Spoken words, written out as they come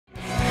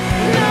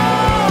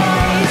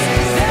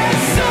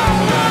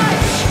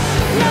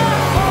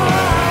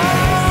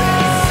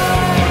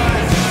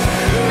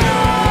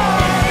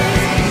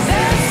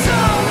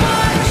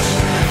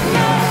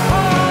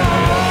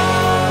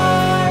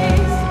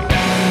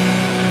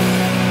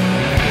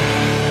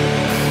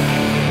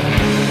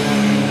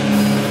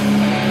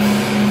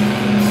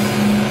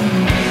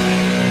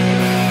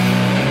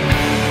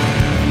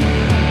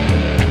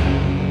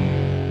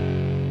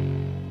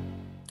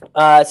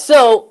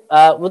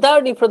Without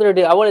any further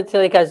ado, I want to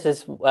tell you guys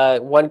this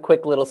one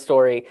quick little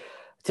story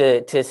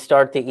to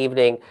start the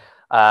evening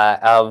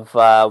of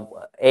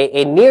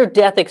a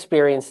near-death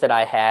experience that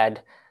I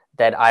had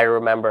that I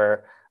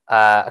remember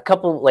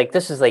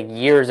this is like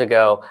years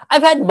ago.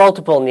 I've had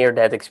multiple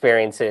near-death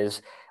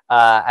experiences.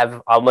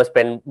 I've almost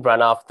been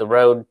run off the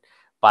road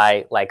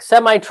by like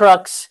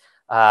semi-trucks.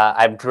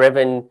 I've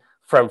driven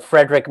from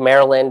Frederick,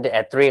 Maryland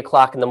at 3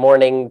 o'clock in the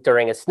morning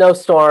during a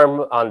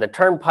snowstorm on the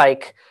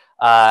turnpike.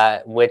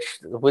 Which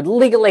would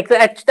legal like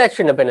that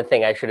shouldn't have been a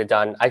thing I should have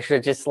done. I should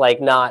have just like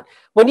not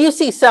when you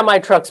see semi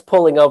trucks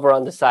pulling over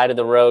on the side of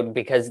the road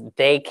because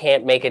they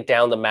can't make it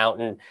down the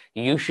mountain,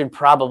 you should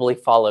probably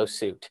follow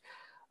suit.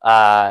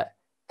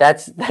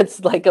 That's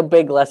like a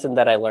big lesson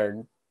that I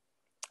learned.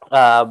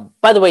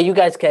 By the way, you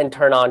guys can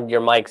turn on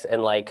your mics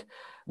and like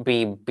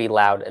be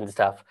loud and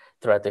stuff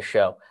throughout the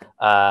show.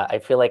 I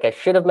feel like I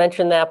should have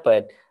mentioned that,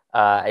 but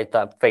I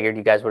figured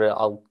you guys would have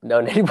all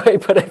known anyway,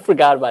 but I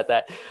forgot about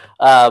that.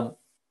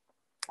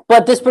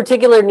 But this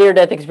particular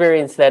near-death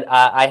experience that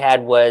I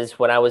had was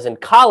when I was in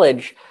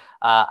college.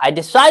 We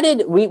decided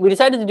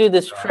to do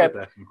this trip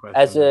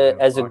as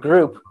a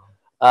group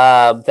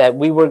that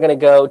we were going to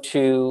go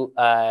to.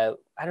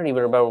 I don't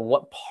even remember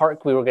what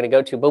park we were going to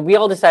go to, but we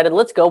all decided,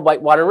 let's go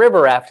whitewater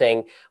river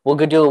rafting. We'll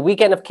go do a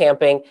weekend of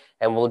camping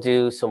and we'll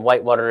do some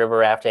whitewater river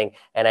rafting.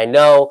 And I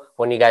know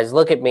when you guys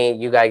look at me,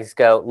 you guys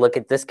go, look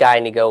at this guy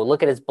and you go,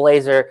 look at his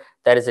blazer.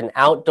 That is an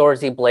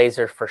outdoorsy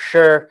blazer for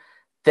sure.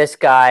 This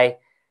guy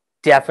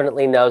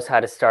definitely knows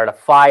how to start a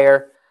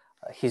fire.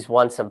 He's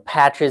won some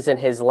patches in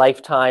his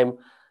lifetime,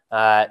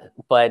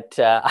 but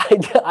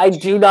I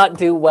do not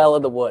do well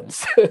in the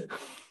woods.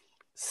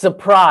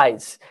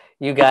 Surprise.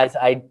 You guys,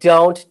 I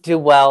don't do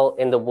well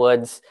in the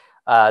woods.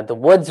 The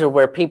woods are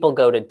where people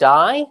go to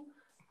die,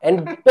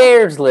 and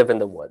bears live in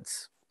the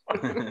woods. I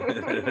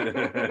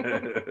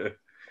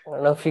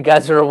don't know if you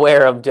guys are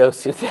aware of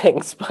those two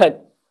things,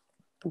 but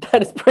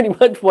that is pretty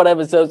much what I've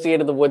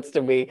associated the woods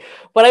to me.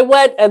 But I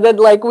went, and then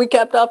like we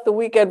kept off the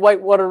weekend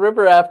whitewater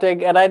river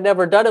rafting, and I'd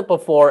never done it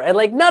before, and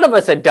like none of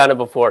us had done it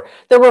before.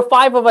 There were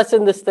 5 of us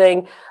in this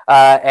thing,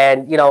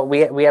 and you know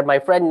we had my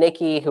friend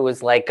Nikki who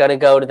was like gonna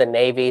go to the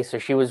Navy, so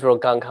she was real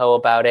gung ho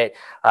about it.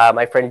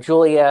 My friend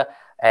Julia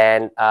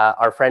and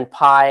our friend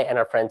Pi and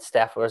our friend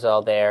Steph was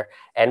all there,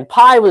 and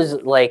Pi was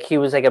like he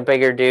was like a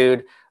bigger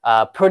dude,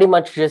 pretty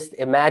much just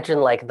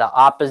imagine like the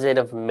opposite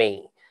of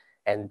me,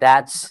 and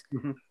that's.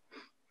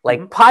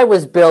 Like Pi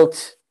was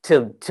built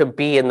to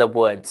be in the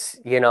woods,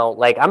 you know.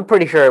 Like I'm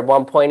pretty sure at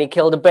one point he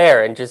killed a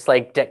bear and just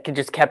like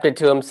just kept it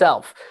to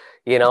himself,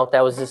 you know.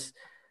 That was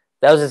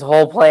his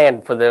whole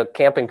plan for the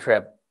camping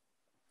trip.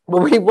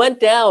 But we went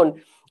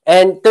down,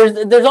 and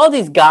there's all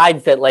these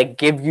guides that like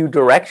give you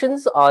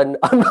directions on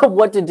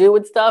what to do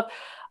and stuff,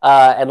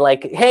 and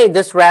like, hey,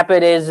 this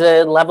rapid is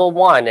level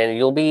 1, and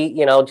you'll be,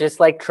 you know, just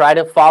like try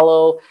to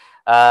follow.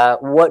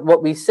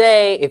 What we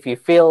say, if you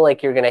feel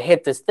like you're gonna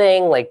hit this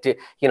thing, like do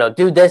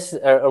this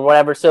or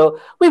whatever.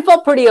 So we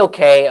felt pretty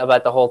okay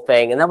about the whole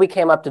thing, and then we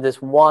came up to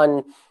this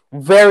one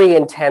very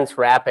intense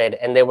rapid,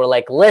 and they were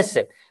like,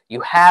 "Listen, you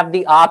have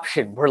the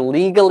option. We're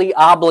legally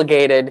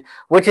obligated,"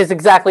 which is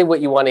exactly what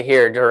you want to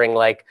hear during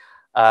like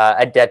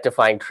a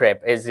death-defying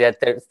trip. Is that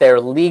they're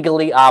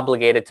legally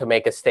obligated to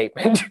make a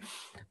statement,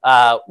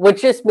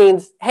 which just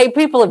means, hey,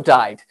 people have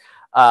died,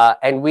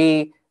 and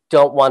we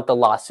don't want the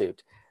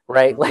lawsuit.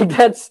 Right? Like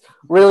that's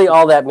really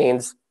all that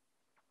means.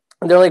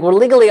 They're like, we're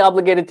legally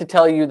obligated to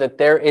tell you that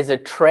there is a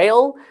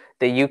trail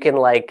that you can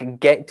like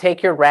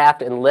take your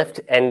raft and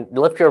lift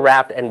your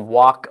raft and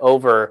walk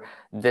over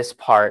this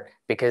part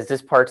because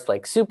this part's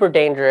like super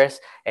dangerous.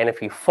 And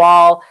if you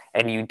fall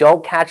and you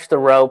don't catch the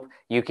rope,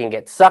 you can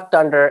get sucked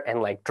under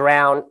and like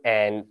drown.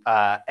 And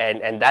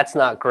that's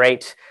not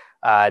great.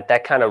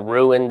 That kind of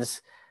ruins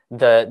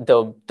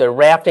the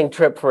rafting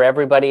trip for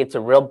everybody. It's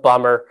a real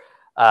bummer.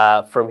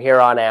 From here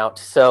on out.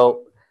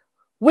 So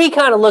we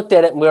kind of looked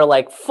at it and we were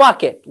like,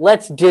 fuck it,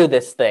 let's do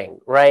this thing,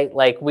 right?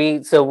 Like we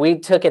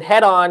took it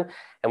head on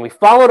and we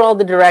followed all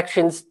the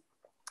directions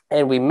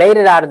and we made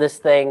it out of this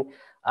thing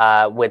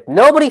with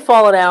nobody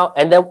falling out.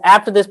 And then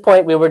after this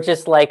point, we were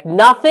just like,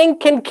 nothing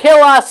can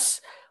kill us.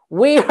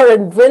 We are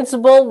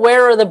invincible.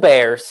 Where are the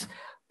bears?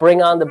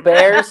 Bring on the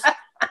bears.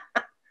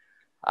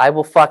 I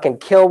will fucking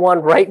kill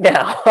one right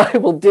now. I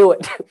will do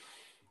it.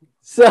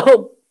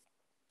 So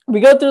we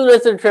go through the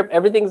rest of the trip.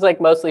 Everything's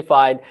like mostly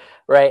fine,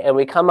 right? And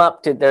we come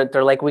up to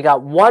they're like, we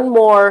got one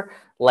more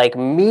like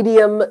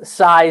medium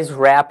size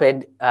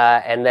rapid,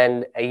 and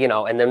then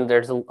and then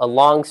there's a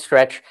long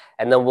stretch,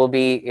 and then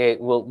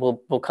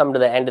we'll come to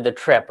the end of the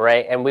trip,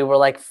 right? And we were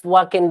like,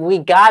 fucking, we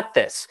got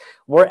this.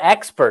 We're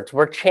experts.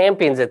 We're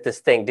champions at this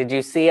thing. Did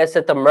you see us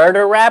at the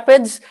Murder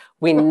Rapids?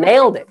 We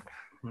nailed it.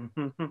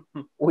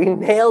 We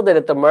nailed it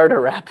at the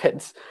Murder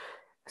Rapids.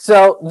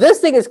 So this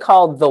thing is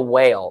called the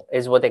Whale,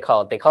 is what they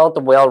call it. They call it the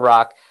Whale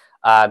Rock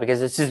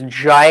because it's this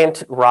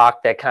giant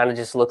rock that kind of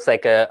just looks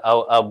like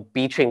a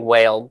beaching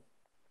whale.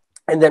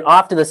 And then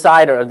off to the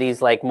side are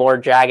these like more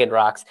jagged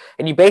rocks,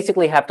 and you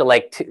basically have to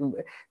like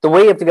the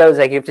way you have to go is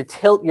like you have to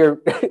tilt your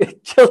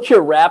tilt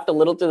your raft a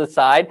little to the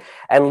side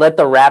and let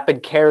the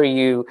rapid carry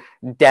you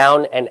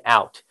down and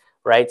out,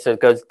 right? So it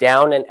goes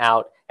down and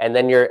out, and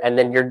then you're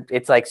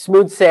it's like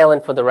smooth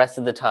sailing for the rest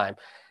of the time.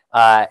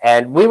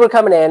 And we were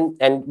coming in,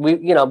 and we,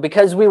 you know,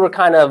 because we were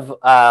kind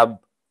of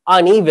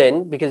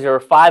uneven because there were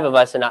 5 of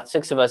us and not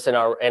 6 of us in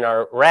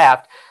our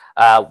raft.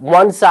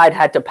 One side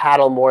had to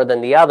paddle more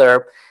than the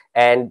other,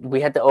 and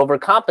we had to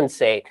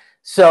overcompensate.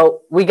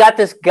 So we got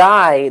this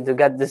guy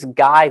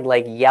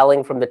like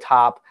yelling from the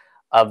top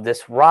of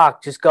this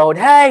rock, just going,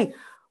 "Hey,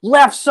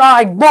 left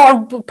side,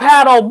 more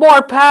paddle,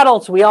 more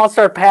paddle." So we all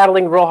start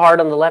paddling real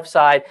hard on the left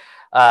side.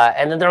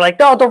 And then they're like,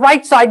 "No, the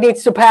right side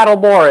needs to paddle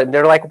more." And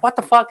they're like, "What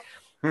the fuck?"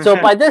 So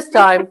by this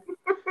time,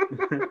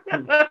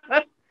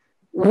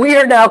 we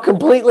are now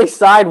completely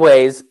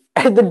sideways.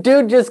 And the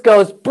dude just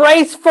goes,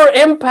 "Brace for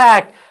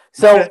impact."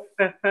 So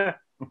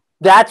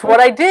that's what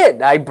I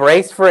did. I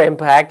braced for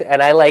impact,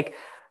 and I like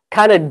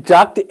kind of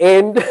ducked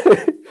in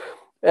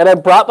and I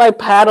brought my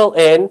paddle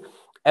in,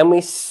 and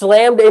we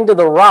slammed into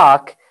the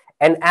rock.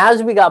 And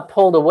as we got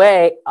pulled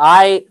away,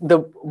 I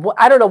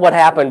don't know what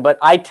happened, but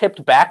I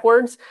tipped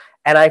backwards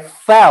and I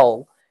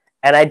fell,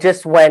 and I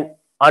just went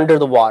under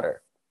the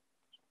water.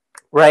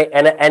 Right.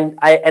 And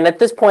at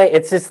this point,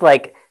 it's just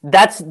like,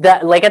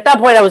 like at that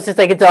point, I was just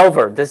like, it's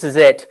over. This is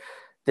it.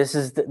 This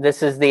is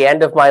the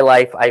end of my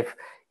life. I'm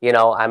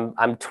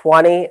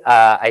 20.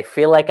 I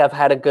feel like I've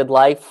had a good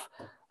life.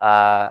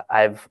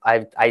 I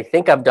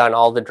think I've done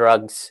all the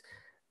drugs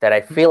that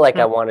I feel like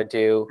I want to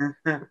do,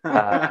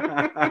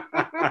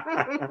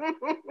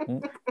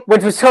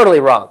 which was totally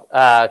wrong.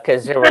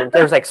 Because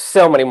there's like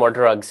so many more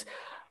drugs.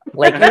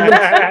 Like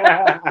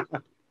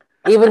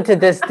even to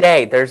this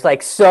day, there's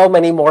like so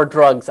many more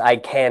drugs I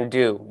can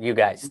do, you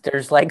guys.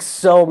 There's like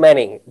so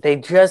many. They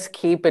just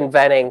keep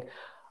inventing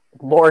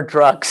more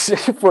drugs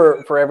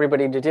for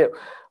everybody to do.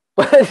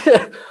 But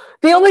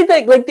the only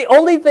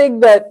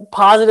thing that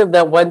positive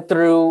that went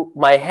through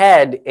my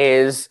head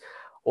is,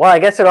 well, I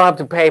guess I don't have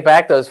to pay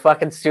back those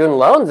fucking student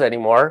loans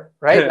anymore,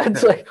 right?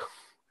 That's like,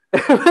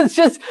 it's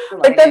just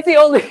like that's the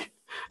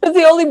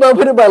only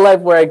moment in my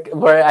life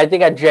where I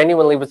think I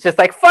genuinely was just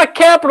like, fuck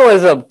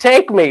capitalism,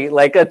 take me.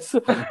 Like it's I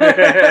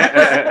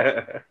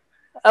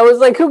was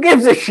like, who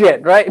gives a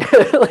shit, right?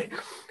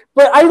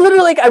 But I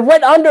literally I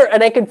went under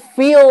and I could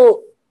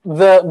feel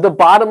the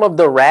bottom of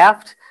the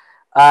raft.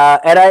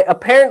 And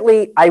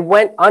I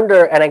went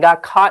under and I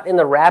got caught in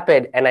the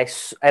rapid, and I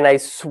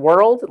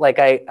swirled like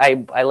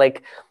I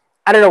like,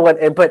 I don't know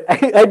what, but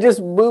I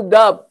just moved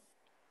up,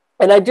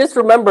 and I just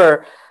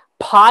remember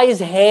Pie's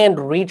hand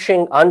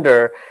reaching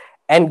under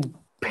and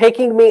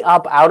picking me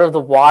up out of the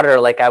water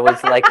like I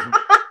was like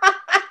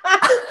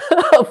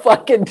a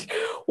fucking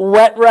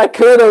wet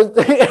raccoon.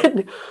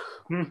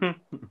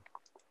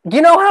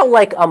 You know how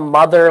like a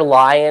mother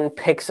lion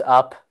picks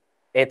up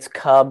its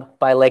cub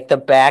by like the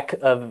back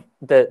of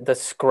the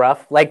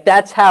scruff? Like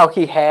that's how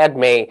he had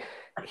me.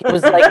 He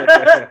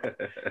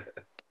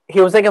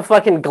was like a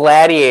fucking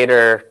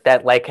gladiator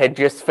that like had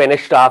just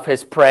finished off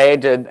his prey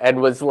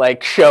and was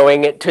like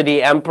showing it to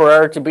the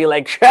emperor to be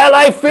like, "Shall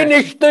I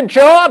finish the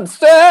job,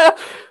 sir?"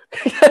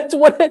 That's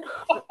what it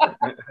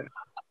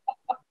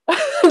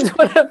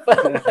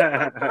felt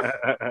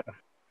like.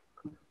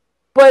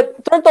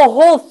 But throughout the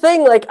whole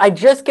thing, like I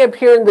just kept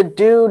hearing the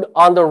dude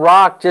on the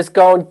rock just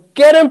going,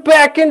 "Get him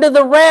back into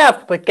the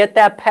raft, but get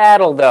that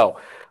paddle though.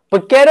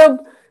 But get him,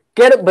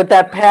 but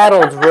that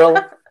paddle's real.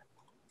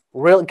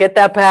 Get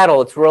that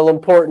paddle. It's real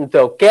important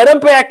though. Get him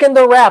back in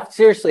the raft.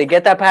 Seriously,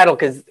 get that paddle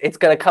because it's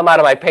gonna come out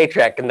of my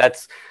paycheck, and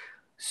that's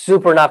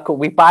super not cool.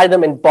 We buy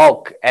them in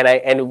bulk, and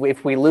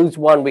if we lose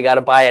one, we got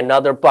to buy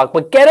another bulk.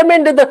 But get him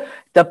into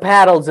the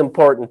paddle's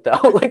important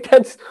though. Like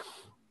that's."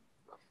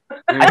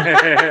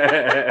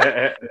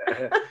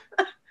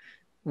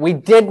 We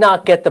did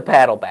not get the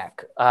paddle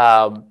back,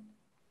 but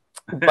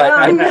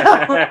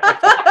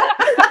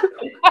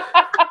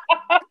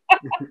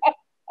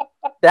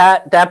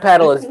that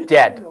paddle is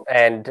dead,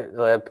 and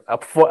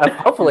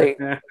hopefully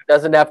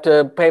doesn't have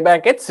to pay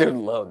back its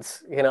student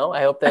loans. You know,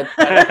 I hope that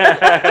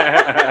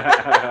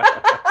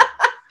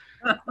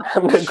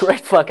I'm in a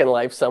great fucking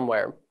life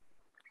somewhere.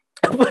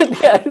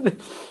 But yeah.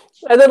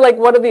 And then, like,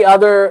 one of the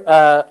other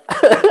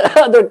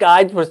other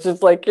guides was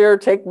just like, "Here,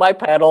 take my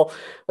paddle."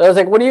 And I was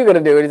like, "What are you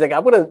gonna do?" And he's like,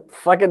 "I'm gonna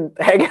fucking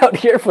hang out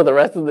here for the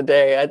rest of the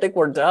day. I think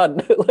we're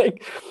done."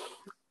 Like,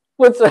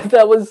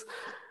 that was,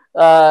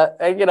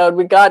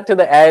 we got to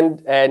the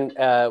end, and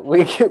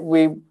we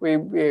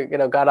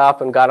got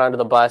off and got onto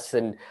the bus,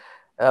 and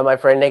my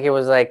friend Nikki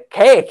was like,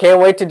 "Hey, I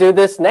can't wait to do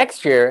this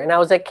next year." And I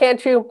was like,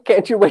 "Can't you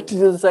wait to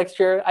do this next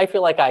year?" I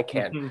feel like I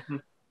can.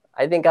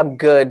 I think I'm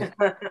good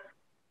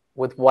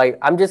with white.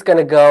 I'm just going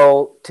to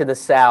go to the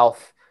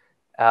South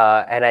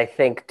and I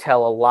think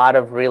tell a lot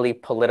of really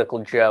political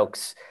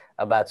jokes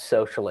about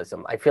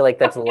socialism. I feel like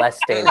that's less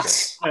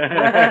dangerous. I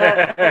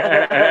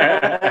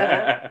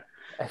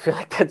feel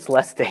like that's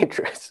less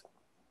dangerous.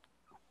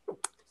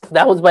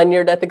 that was my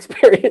near-death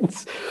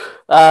experience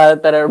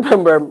that I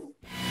remember.